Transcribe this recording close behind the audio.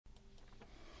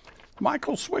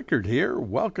Michael Swickard here.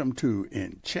 Welcome to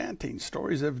Enchanting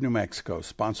Stories of New Mexico,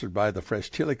 sponsored by the Fresh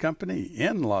Chili Company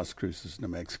in Las Cruces, New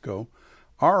Mexico.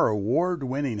 Our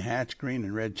award-winning Hatch green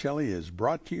and red chili is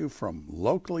brought to you from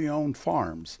locally owned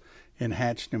farms in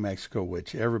Hatch, New Mexico,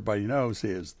 which everybody knows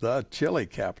is the chili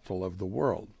capital of the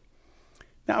world.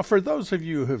 Now, for those of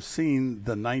you who have seen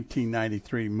the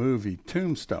 1993 movie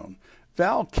Tombstone,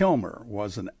 Val Kilmer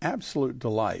was an absolute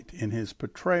delight in his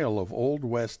portrayal of Old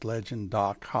West legend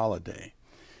Doc Holliday.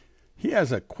 He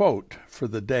has a quote for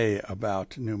the day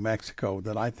about New Mexico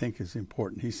that I think is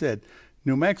important. He said,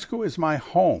 "New Mexico is my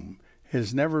home. It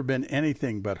has never been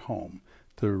anything but home.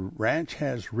 The ranch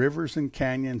has rivers and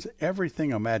canyons,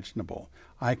 everything imaginable.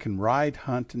 I can ride,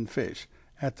 hunt, and fish.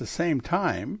 At the same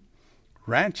time,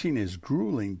 ranching is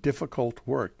grueling, difficult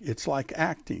work. It's like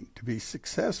acting. To be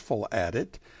successful at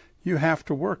it, you have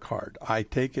to work hard. I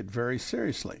take it very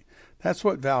seriously." That's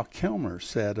what Val Kilmer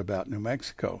said about New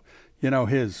Mexico. You know,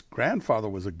 his grandfather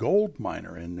was a gold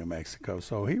miner in New Mexico,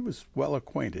 so he was well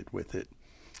acquainted with it.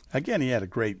 Again, he had a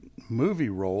great movie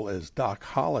role as Doc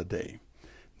Holliday.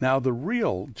 Now, the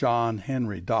real John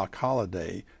Henry Doc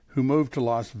Holliday, who moved to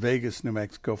Las Vegas, New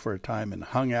Mexico for a time and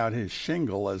hung out his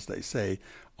shingle, as they say,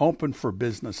 opened for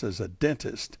business as a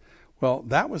dentist, well,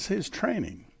 that was his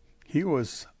training. He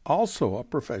was also a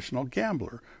professional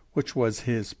gambler, which was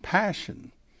his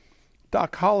passion.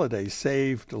 Doc Holliday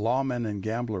saved lawman and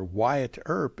gambler Wyatt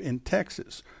Earp in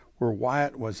Texas, where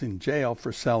Wyatt was in jail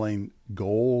for selling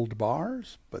gold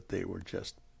bars, but they were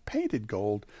just painted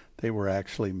gold. They were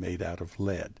actually made out of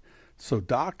lead. So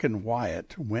Doc and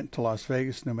Wyatt went to Las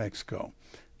Vegas, New Mexico.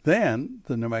 Then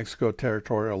the New Mexico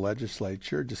Territorial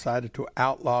Legislature decided to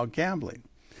outlaw gambling.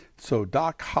 So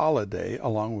Doc Holliday,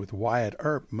 along with Wyatt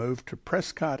Earp, moved to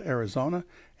Prescott, Arizona,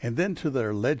 and then to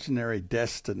their legendary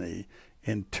destiny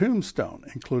in Tombstone,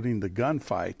 including the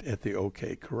gunfight at the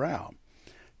OK Corral.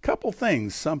 Couple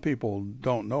things some people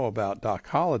don't know about Doc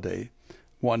Holliday,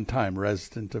 one-time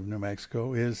resident of New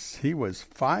Mexico, is he was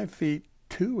 5 feet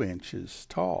 2 inches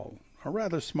tall, a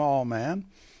rather small man.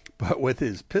 But with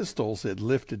his pistols, it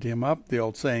lifted him up. The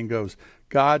old saying goes,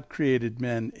 God created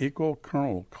men equal,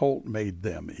 Colonel Colt made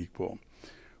them equal.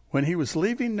 When he was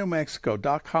leaving New Mexico,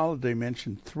 Doc Holliday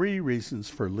mentioned 3 reasons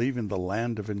for leaving the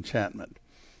land of enchantment.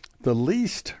 The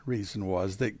least reason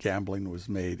was that gambling was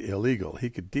made illegal.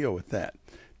 He could deal with that.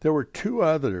 There were 2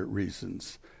 other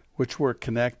reasons which were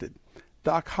connected.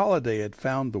 Doc Holliday had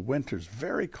found the winters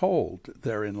very cold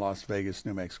there in Las Vegas,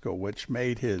 New Mexico, which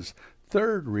made his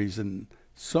 3rd reason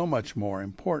so much more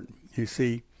important. You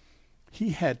see,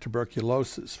 he had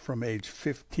tuberculosis from age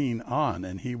 15 on,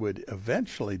 and he would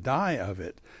eventually die of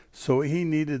it. So he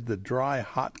needed the dry,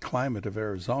 hot climate of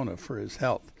Arizona for his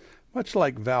health. Much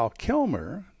like Val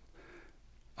Kilmer,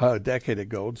 a decade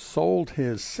ago, sold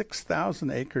his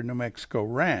 6,000-acre New Mexico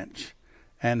ranch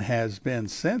and has been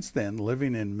since then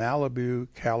living in Malibu,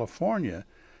 California,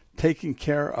 taking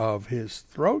care of his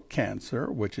throat cancer,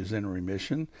 which is in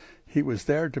remission. He was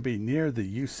there to be near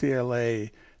the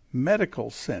UCLA Medical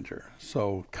Center.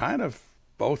 So kind of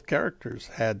both characters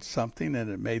had something and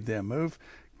it made them move.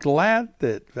 Glad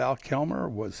that Val Kilmer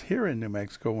was here in New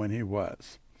Mexico when he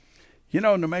was. You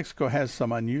know, New Mexico has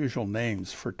some unusual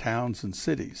names for towns and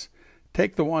cities.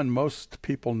 Take the one most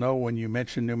people know when you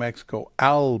mention New Mexico,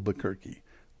 Albuquerque.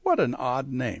 What an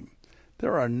odd name.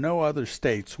 There are no other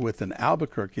states with an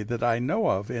Albuquerque that I know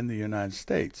of in the United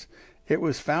States. It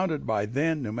was founded by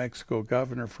then New Mexico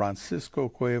Governor Francisco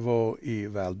Cuevo y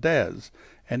Valdez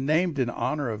and named in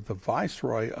honor of the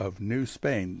Viceroy of New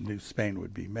Spain. New Spain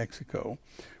would be Mexico,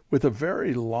 with a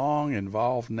very long,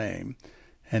 involved name.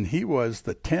 And he was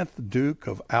the 10th Duke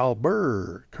of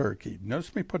Albuquerque.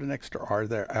 Notice me put an extra R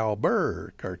there,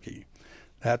 Albuquerque.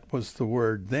 That was the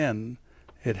word then.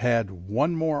 It had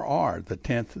one more R, the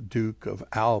 10th Duke of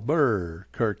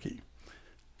Albuquerque.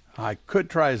 I could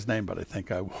try his name, but I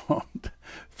think I won't.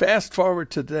 Fast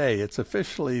forward today, it's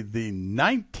officially the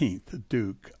 19th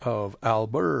Duke of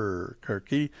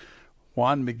Albuquerque,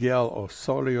 Juan Miguel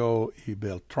Osorio y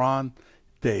Beltran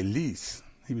de Lis.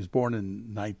 He was born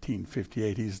in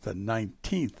 1958. He's the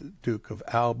 19th Duke of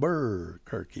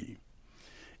Albuquerque.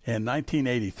 In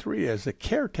 1983, as a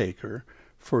caretaker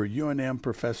for UNM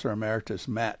Professor Emeritus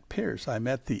Matt Pierce, I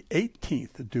met the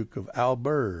 18th Duke of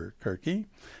Albuquerque.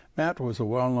 Matt was a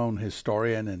well-known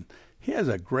historian, and he has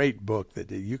a great book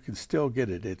that you can still get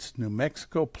it. It's New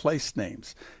Mexico Place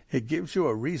Names. It gives you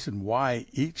a reason why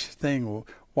each thing,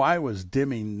 why was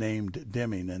Deming named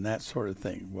Deming and that sort of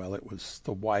thing. Well, it was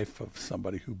the wife of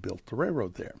somebody who built the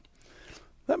railroad there.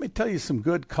 Let me tell you some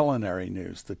good culinary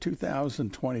news. The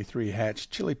 2023 Hatch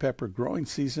chili pepper growing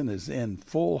season is in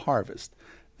full harvest.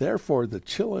 Therefore, the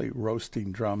chili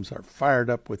roasting drums are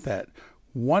fired up with that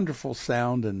wonderful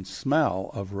sound and smell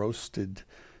of roasted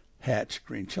hatch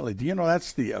green chili. Do you know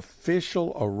that's the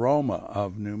official aroma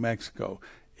of New Mexico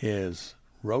is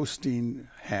roasting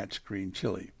hatch green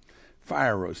chili.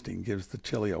 Fire roasting gives the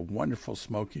chili a wonderful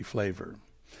smoky flavor.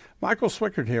 Michael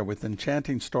Swickert here with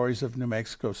Enchanting Stories of New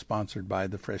Mexico, sponsored by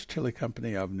the Fresh Chili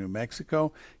Company of New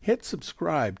Mexico. Hit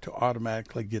subscribe to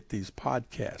automatically get these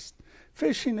podcasts.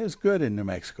 Fishing is good in New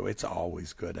Mexico. It's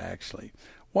always good, actually.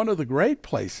 One of the great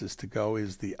places to go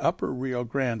is the Upper Rio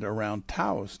Grande around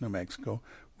Taos, New Mexico,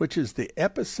 which is the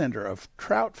epicenter of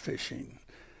trout fishing.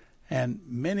 And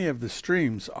many of the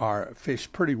streams are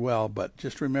fished pretty well, but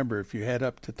just remember, if you head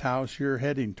up to Taos, you're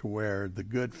heading to where the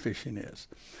good fishing is.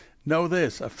 Know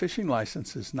this, a fishing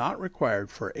license is not required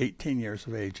for 18 years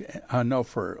of age,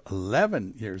 for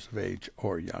 11 years of age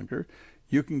or younger.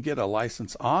 You can get a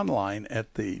license online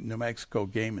at the New Mexico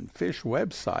Game and Fish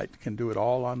website. You can do it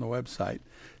all on the website.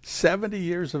 70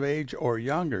 years of age or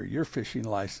younger, your fishing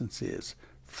license is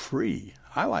free.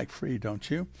 I like free,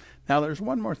 don't you? Now, there's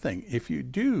one more thing. If you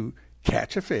do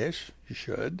catch a fish, you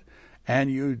should, and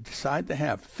you decide to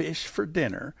have fish for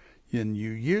dinner, and you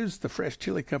use the Fresh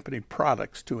Chili Company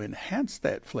products to enhance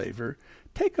that flavor,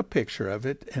 take a picture of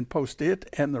it and post it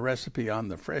and the recipe on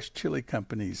the Fresh Chili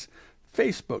Company's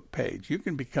Facebook page. You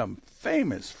can become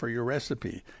famous for your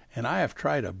recipe, and I have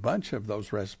tried a bunch of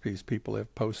those recipes people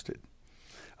have posted.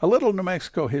 A little New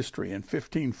Mexico history. In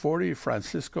 1540,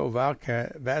 Francisco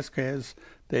Vázquez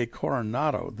de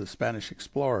Coronado, the Spanish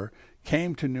explorer,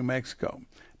 came to New Mexico,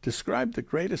 described the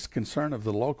greatest concern of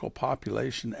the local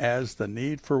population as the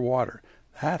need for water.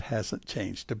 That hasn't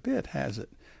changed a bit, has it?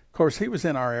 Of course, he was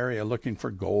in our area looking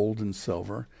for gold and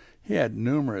silver. He had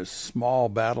numerous small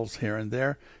battles here and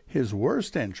there. His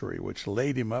worst injury, which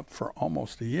laid him up for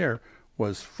almost a year,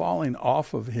 was falling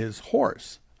off of his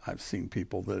horse. I've seen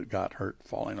people that got hurt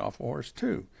falling off a horse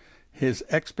too. His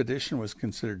expedition was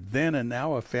considered then and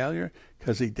now a failure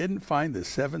because he didn't find the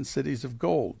 7 cities of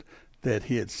gold that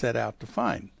he had set out to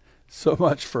find. So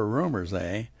much for rumors,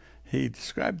 eh? He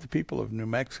described the people of New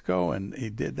Mexico, and he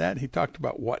did that. He talked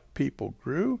about what people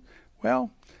grew.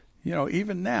 Well,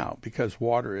 even now, because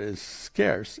water is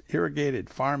scarce, irrigated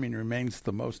farming remains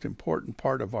the most important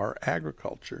part of our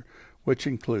agriculture, which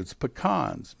includes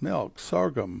pecans, milk,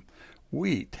 sorghum,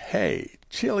 wheat, hay,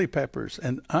 chili peppers,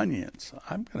 and onions.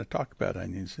 I'm going to talk about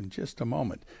onions in just a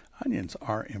moment. Onions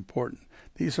are important.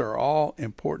 These are all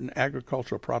important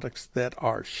agricultural products that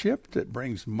are shipped that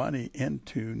brings money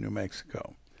into New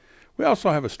Mexico. We also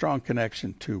have a strong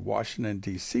connection to Washington,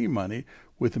 D.C. money,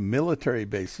 with military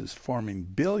bases forming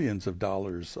billions of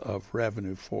dollars of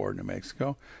revenue for New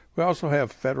Mexico. We also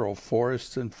have federal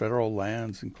forests and federal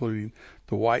lands, including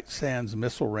the White Sands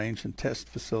Missile Range and Test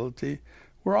Facility.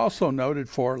 We're also noted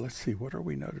for, what are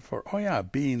we noted for? Oh yeah,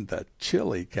 being the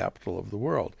chili capital of the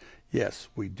world. Yes,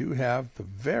 we do have the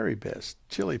very best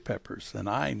chili peppers, and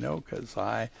I know because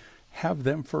I have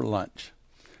them for lunch.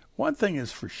 One thing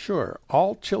is for sure,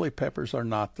 all chili peppers are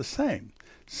not the same.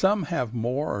 Some have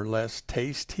more or less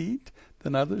taste heat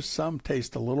than others. Some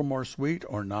taste a little more sweet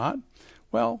or not.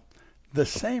 Well, the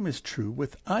same is true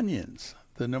with onions.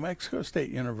 The New Mexico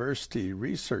State University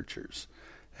researchers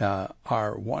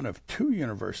are one of 2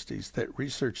 universities that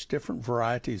research different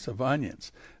varieties of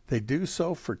onions. They do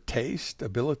so for taste,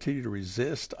 ability to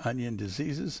resist onion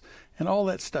diseases, and all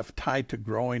that stuff tied to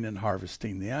growing and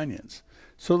harvesting the onions.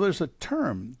 So there's a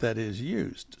term that is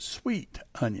used, sweet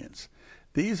onions.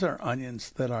 These are onions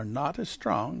that are not as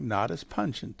strong, not as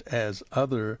pungent as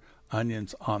other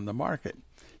onions on the market.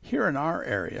 Here in our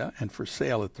area, and for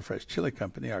sale at the Fresh Chili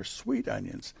Company, are sweet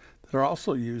onions that are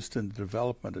also used in the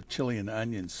development of chili and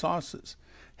onion sauces.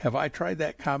 Have I tried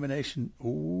that combination?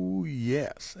 Oh,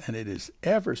 yes, and it is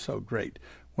ever so great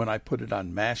when I put it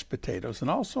on mashed potatoes, and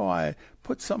also I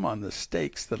put some on the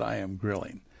steaks that I am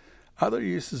grilling. Other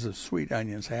uses of sweet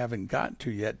onions I haven't gotten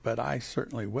to yet, but I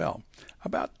certainly will.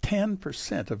 About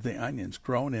 10% of the onions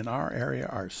grown in our area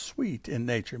are sweet in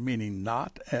nature, meaning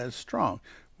not as strong,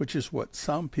 which is what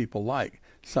some people like.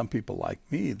 Some people like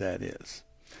me, that is.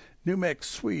 New Mex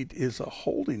Sweet is a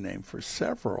holding name for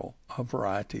several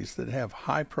varieties that have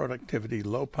high productivity,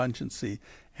 low pungency,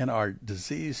 and are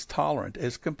disease tolerant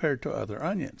as compared to other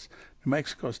onions. New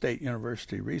Mexico State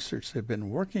University researchers have been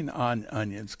working on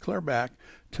onions clear back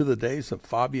to the days of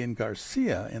Fabian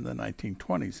Garcia in the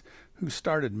 1920s, who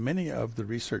started many of the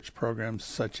research programs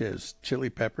such as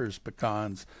chili peppers,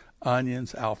 pecans,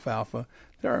 onions, alfalfa.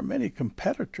 There are many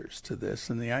competitors to this,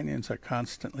 and the onions are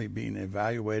constantly being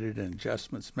evaluated and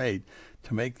adjustments made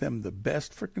to make them the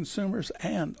best for consumers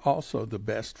and also the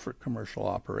best for commercial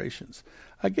operations.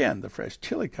 Again, the Fresh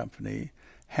Chili Company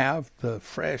have the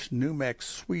fresh New Mex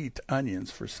sweet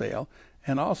onions for sale,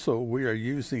 and also we are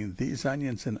using these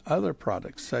onions in other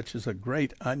products such as a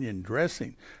great onion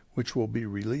dressing which will be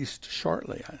released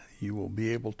shortly. You will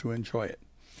be able to enjoy it.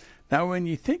 Now, when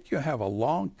you think you have a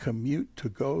long commute to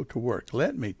go to work,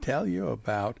 let me tell you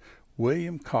about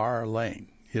William Carr Lane.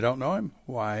 You don't know him?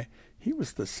 Why, he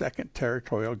was the second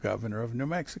territorial governor of New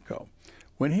Mexico.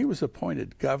 When he was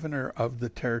appointed governor of the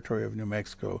territory of New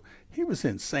Mexico, he was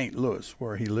in St. Louis,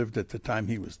 where he lived at the time.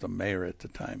 He was the mayor at the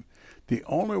time. The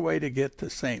only way to get to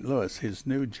St. Louis, his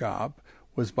new job,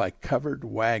 was by covered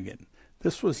wagon.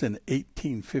 This was in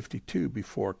 1852,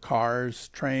 before cars,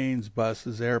 trains,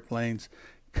 buses, airplanes.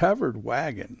 Covered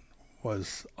wagon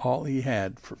was all he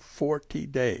had for 40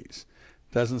 days.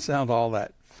 Doesn't sound all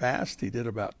that fast. He did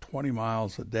about 20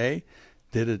 miles a day,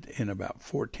 did it in about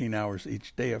 14 hours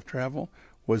each day of travel.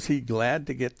 Was he glad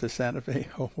to get to Santa Fe?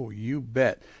 Oh, you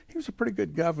bet. He was a pretty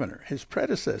good governor. His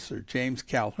predecessor, James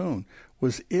Calhoun,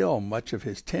 was ill much of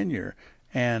his tenure,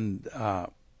 and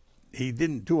he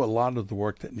didn't do a lot of the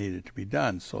work that needed to be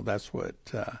done. So that's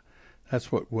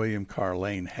what William Carr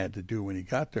Lane had to do when he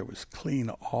got there, was clean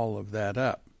all of that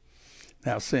up.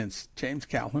 Now, since James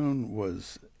Calhoun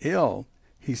was ill,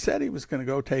 he said he was going to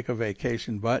go take a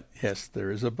vacation, but, yes,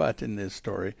 there is a but in this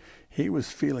story, he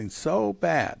was feeling so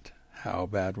bad. How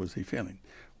bad was he feeling?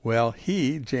 Well,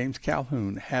 James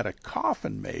Calhoun, had a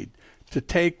coffin made to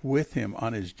take with him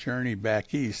on his journey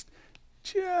back east,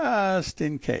 just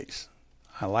in case.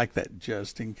 I like that,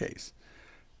 just in case.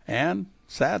 And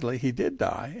sadly, he did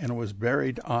die and was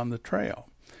buried on the trail.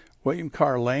 William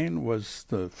Carr Lane was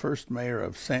the first mayor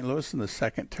of St. Louis and the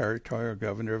second territorial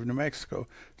governor of New Mexico,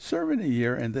 serving a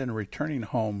year and then returning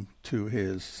home to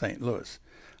his St. Louis.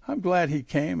 I'm glad he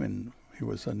came, and he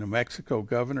was a New Mexico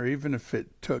governor, even if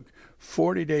it took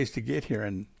 40 days to get here,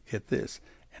 and get this,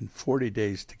 and 40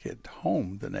 days to get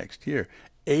home the next year.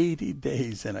 80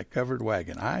 days in a covered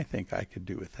wagon. I think I could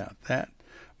do without that.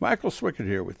 Michael Swickert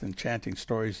here with Enchanting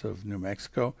Stories of New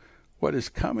Mexico. What is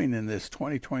coming in this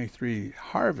 2023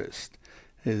 harvest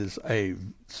is a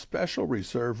special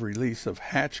reserve release of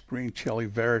Hatch Green Chili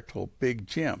Veritable Big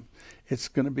Jim. It's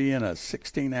going to be in a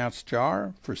 16-ounce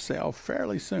jar for sale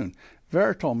fairly soon.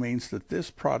 Veritable means that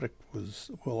this product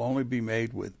will only be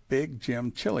made with Big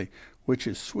Jim chili, which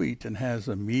is sweet and has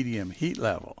a medium heat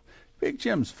level. Big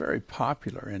Jim's very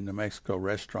popular in New Mexico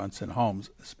restaurants and homes,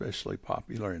 especially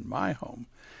popular in my home.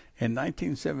 In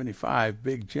 1975,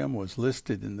 Big Jim was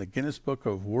listed in the Guinness Book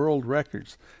of World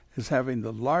Records as having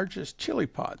the largest chili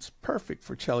pots, perfect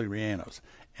for chili rellenos.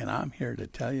 And I'm here to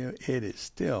tell you,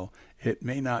 it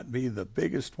may not be the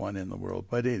biggest one in the world,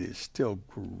 but it is still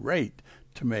great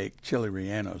to make chili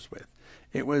rellenos with.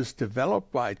 It was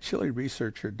developed by chili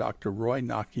researcher Dr. Roy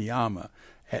Nakayama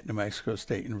at New Mexico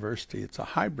State University. It's a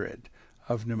hybrid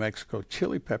of New Mexico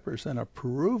chili peppers and a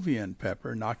Peruvian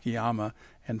pepper Nakayama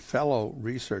and fellow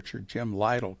researcher Jim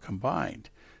Lytle combined.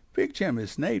 Big Jim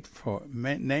is named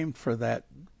for that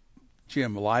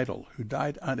Jim Lytle, who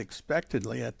died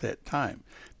unexpectedly at that time.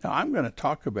 Now, I'm going to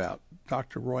talk about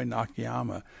Dr. Roy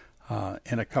Nakayama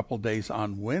in a couple days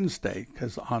on Wednesday,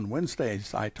 because on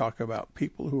Wednesdays I talk about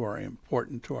people who are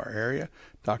important to our area.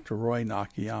 Dr. Roy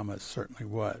Nakayama certainly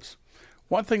was.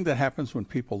 One thing that happens when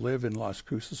people live in Las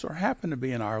Cruces or happen to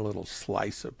be in our little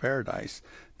slice of paradise,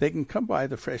 they can come by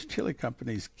the Fresh Chili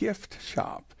Company's gift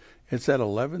shop. It's at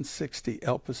 1160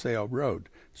 El Paseo Road,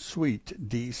 Suite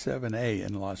D7A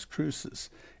in Las Cruces.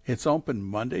 It's open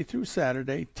Monday through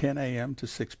Saturday, 10 a.m. to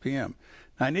 6 p.m.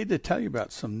 Now, I need to tell you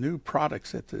about some new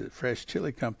products at the Fresh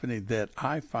Chili Company that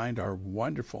I find are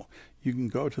wonderful. You can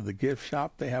go to the gift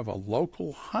shop. They have a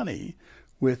local honey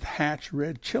with Hatch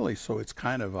red chili, so it's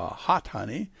kind of a hot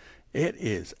honey. It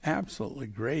is absolutely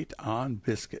great on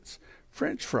biscuits.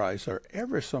 French fries are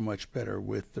ever so much better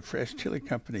with the Fresh Chili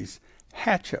Company's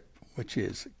Hatchup, which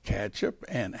is ketchup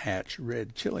and Hatch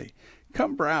red chili.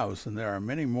 Come browse, and there are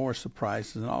many more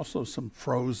surprises and also some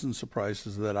frozen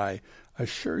surprises that I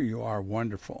assure you are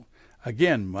wonderful.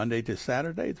 Again, Monday to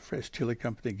Saturday, the Fresh Chili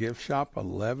Company gift shop,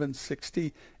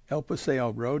 1160 El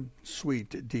Paseo Road,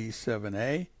 Suite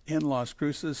D7A in Las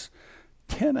Cruces,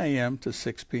 10 a.m. to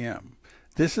 6 p.m.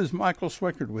 This is Michael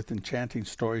Swickert with Enchanting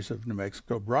Stories of New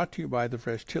Mexico, brought to you by the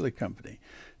Fresh Chili Company.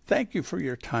 Thank you for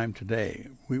your time today.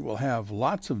 We will have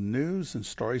lots of news and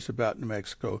stories about New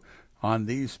Mexico on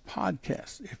these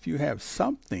podcasts. If you have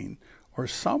something or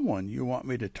someone you want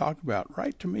me to talk about,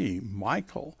 write to me,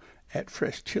 Michael at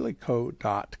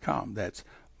freshchilico.com. That's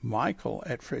Michael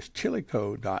at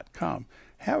freshchilico.com.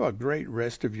 Have a great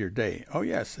rest of your day. Oh,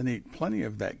 yes, and eat plenty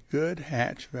of that good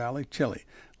Hatch Valley chili.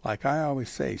 Like I always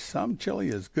say, some chili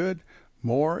is good,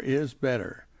 more is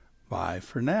better. Bye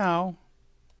for now.